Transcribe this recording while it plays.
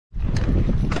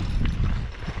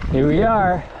Here we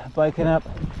are, biking up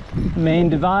the main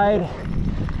divide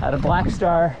out of Black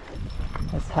Star.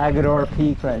 That's Haggador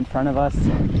Peak right in front of us,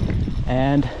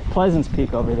 and Pleasance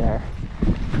Peak over there.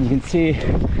 And you can see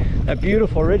that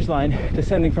beautiful ridgeline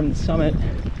descending from the summit.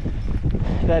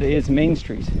 That is Main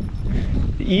Street,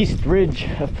 the east ridge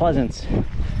of Pleasance.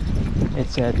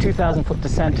 It's a 2,000 foot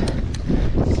descent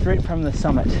straight from the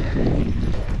summit.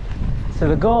 So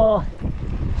the goal,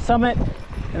 summit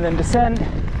and then descend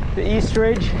the east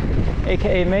ridge,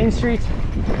 aka Main Street,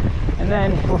 and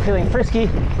then if we're feeling frisky,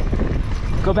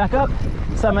 go back up,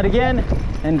 summit again,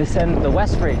 and descend the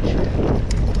west ridge,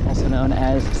 also known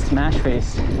as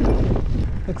Smashface.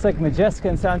 Looks like Majestica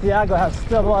and Santiago have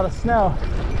still a lot of snow.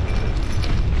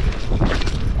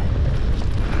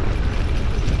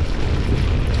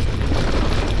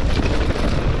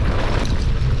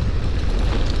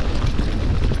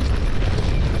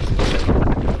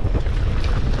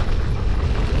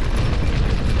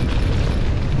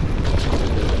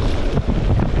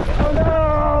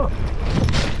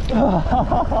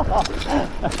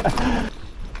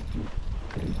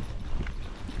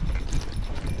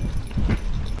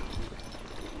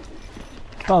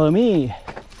 Follow me,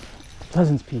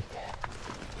 Pleasance Peak.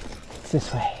 It's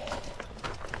this way.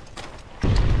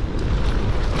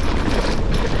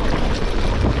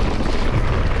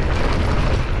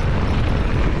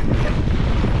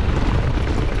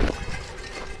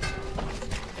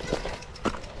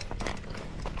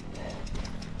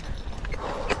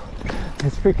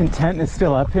 This freaking tent is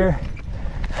still up here.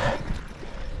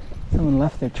 Someone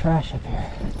left their trash up here.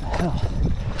 What the hell?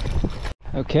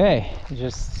 Okay, I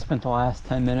just spent the last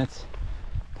 10 minutes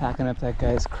packing up that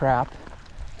guy's crap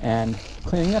and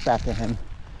cleaning up after him.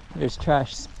 There's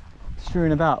trash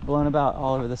strewn about, blown about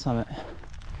all over the summit.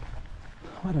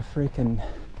 What a freaking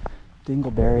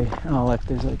dingleberry. Oh look,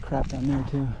 there's like crap down there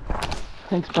too.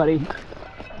 Thanks buddy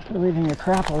for leaving your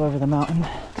crap all over the mountain.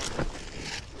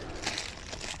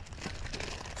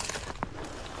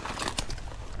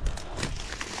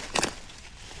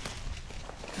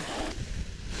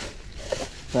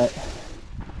 But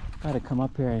gotta come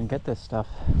up here and get this stuff.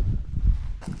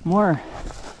 More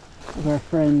of our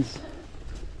friends'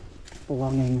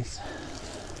 belongings.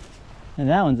 And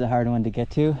that one's a hard one to get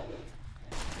to.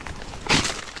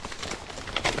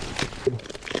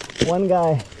 One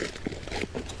guy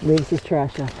leaves his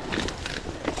trash up.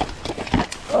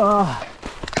 Oh,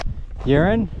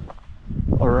 urine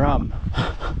or rum?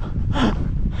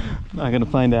 Not gonna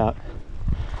find out.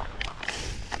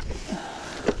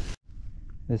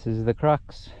 This is the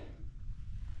crux.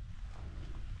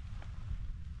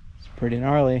 It's pretty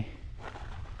gnarly.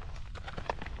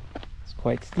 It's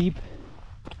quite steep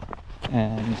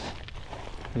and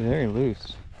very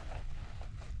loose.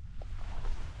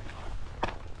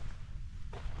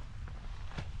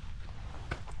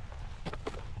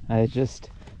 I just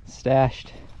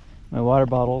stashed my water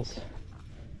bottles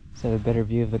so I have a better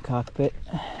view of the cockpit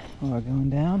while we're going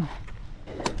down.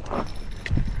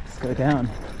 Let's go down.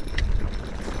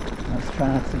 Let's try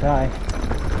not to die.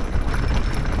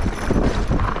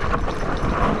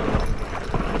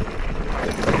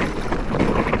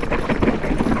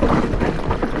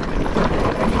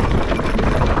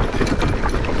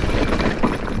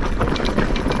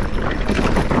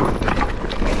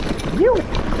 Phew!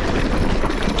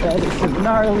 That is some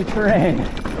gnarly terrain.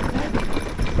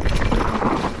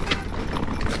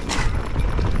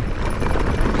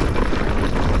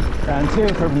 Round 2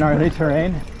 for gnarly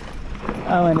terrain.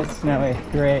 Oh, and it's snowy.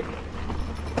 Great.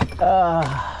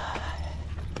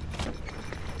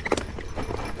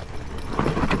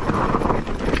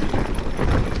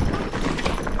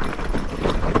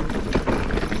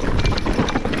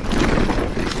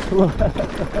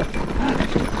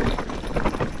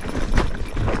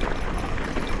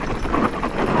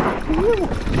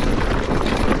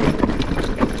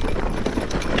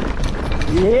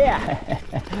 Yeah!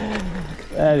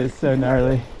 That is so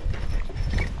gnarly.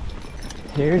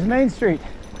 Here's Main Street.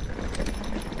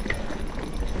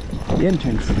 The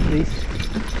entrance, at least.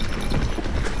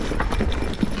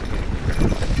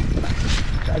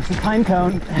 That's the pine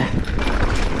cone.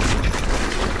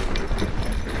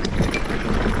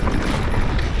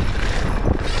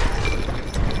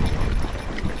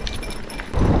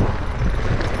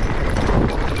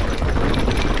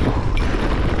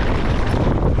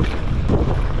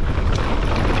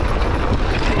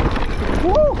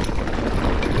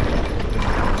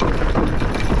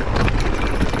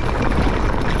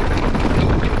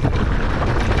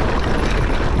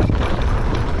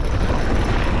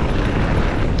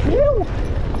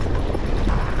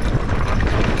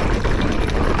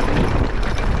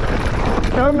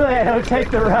 Normally I don't take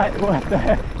the right. What the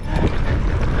heck?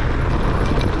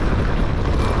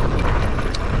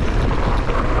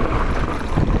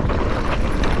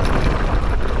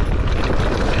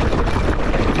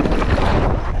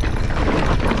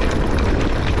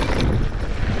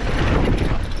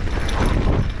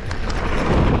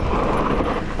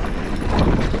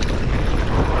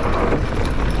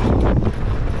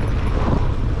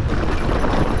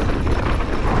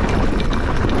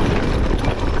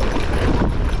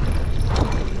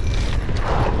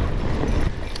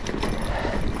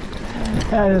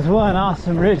 That is one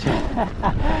awesome ridge.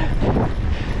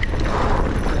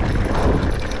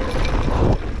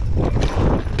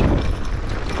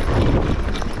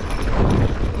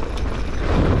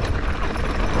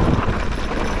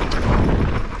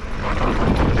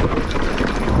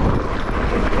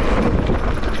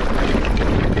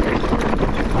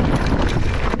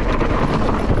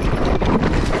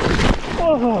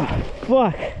 Oh,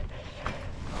 fuck.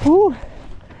 Whew.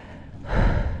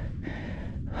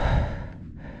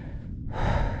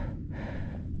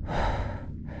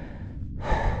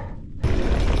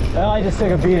 Well, I just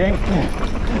took a beating.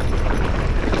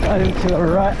 Got into a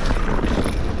rut.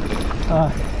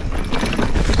 A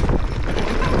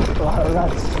lot of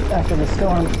ruts after the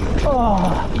storm. Oh,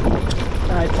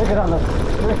 and I took it on the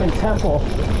frickin' temple,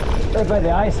 right by the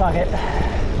eye socket,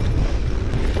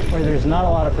 where there's not a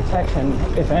lot of protection,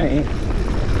 if any.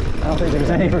 I don't think there's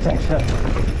any protection.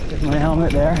 There's my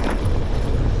helmet there.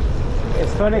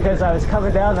 It's funny because I was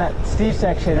coming down that steep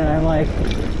section and I'm like,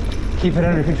 keep it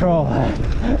under control.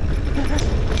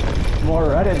 More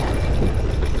rutted.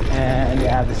 And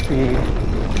yeah, the speed,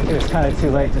 it was kind of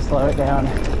too late to slow it down.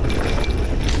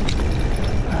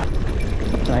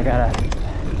 And I got a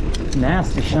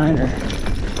nasty shiner.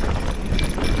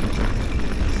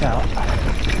 So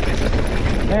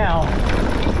now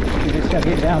you just gotta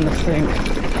get down this thing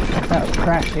without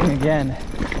crashing again.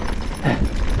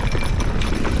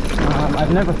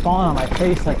 I've never fallen on my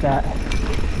face like that.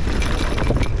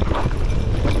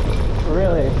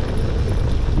 Really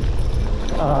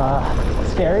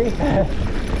scary.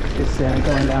 Just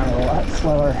going down a lot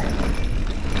slower.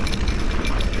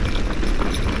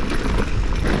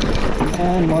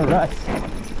 And more ruts.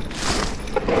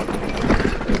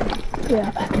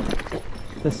 Yeah.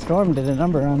 The storm did a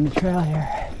number on the trail here.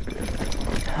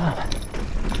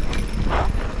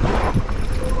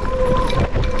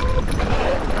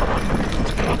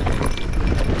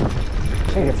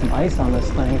 Should get some ice on this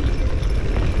thing.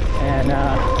 And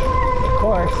of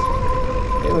course,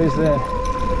 it was the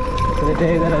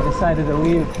day that I decided to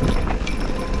leave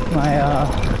my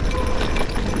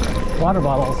water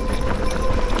bottles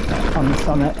on the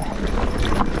summit.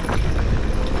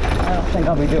 I don't think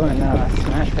I'll be doing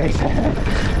Smashface.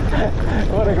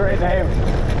 What a great name.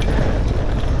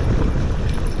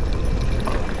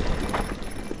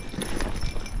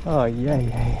 Oh,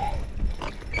 yay.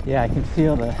 Yeah, I can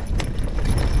feel the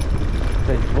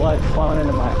blood flowing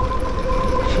into my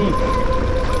cheek.